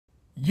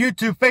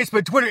YouTube,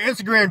 Facebook, Twitter,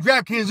 Instagram,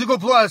 DraftKings, Google+,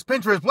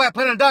 Pinterest,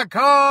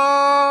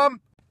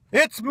 BlackPlanet.com.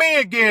 It's me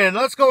again.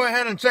 Let's go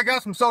ahead and check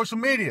out some social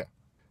media.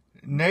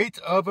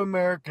 Native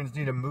Americans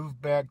need to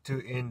move back to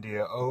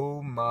India.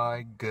 Oh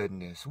my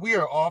goodness. We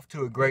are off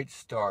to a great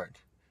start.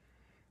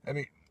 I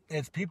mean,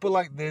 it's people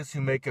like this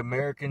who make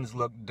Americans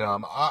look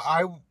dumb.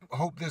 I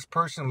hope this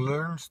person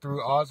learns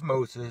through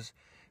osmosis,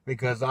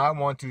 because I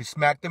want to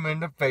smack them in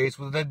the face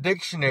with a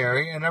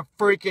dictionary and a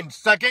freaking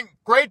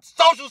second-grade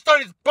social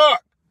studies book.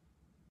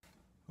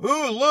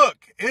 Ooh,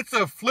 look, it's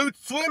a flute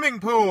swimming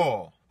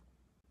pool.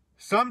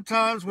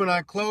 Sometimes when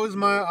I close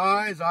my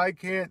eyes, I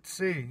can't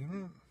see.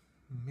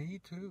 Me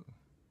too.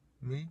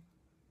 Me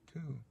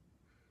too.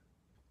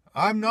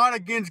 I'm not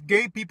against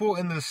gay people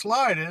in the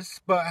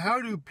slightest, but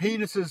how do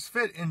penises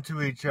fit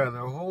into each other?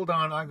 Hold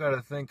on, I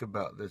gotta think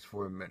about this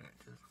for a minute.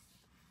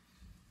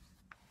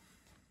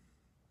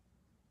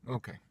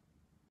 Okay.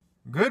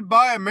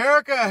 Goodbye,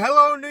 America.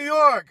 Hello, New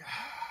York.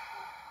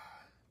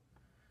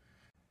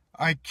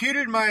 I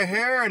cuted my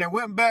hair and it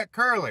went back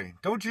curly.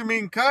 Don't you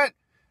mean cut?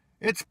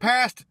 It's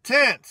past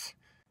tense.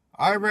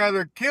 I'd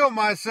rather kill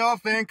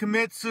myself than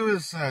commit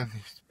suicide.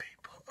 These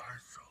people are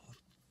so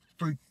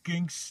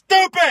freaking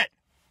stupid!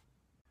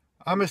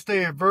 I'm going to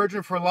stay a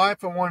virgin for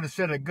life. I want to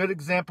set a good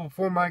example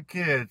for my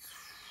kids.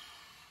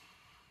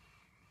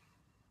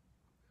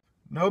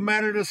 No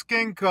matter the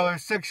skin color,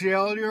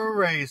 sexuality, or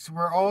race,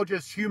 we're all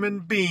just human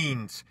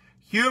beings.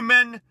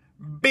 Human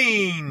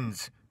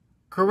beings.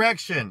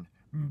 Correction.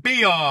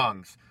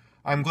 Beongs.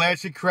 I'm glad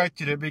she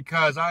corrected it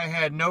because I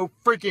had no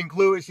freaking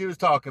clue what she was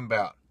talking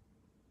about.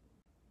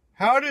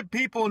 How did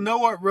people know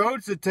what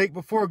roads to take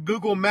before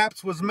Google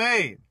Maps was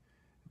made?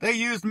 They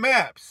used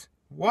maps.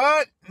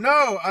 What?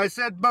 No, I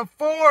said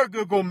before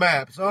Google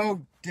Maps.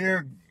 Oh,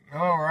 dear.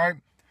 All right.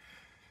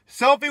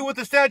 Selfie with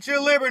the Statue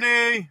of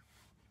Liberty.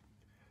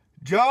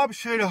 Jobs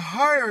should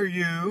hire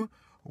you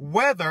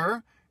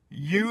whether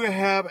you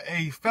have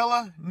a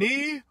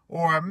felony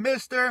or a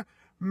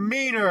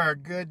misdemeanor.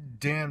 Good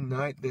damn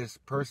night, this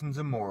person's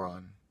a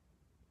moron.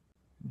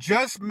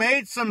 Just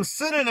made some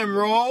synonym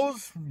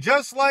rolls,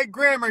 just like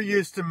grammar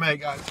used to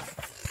make.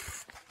 That's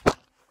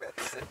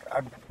it.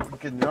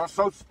 You're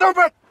so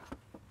stupid!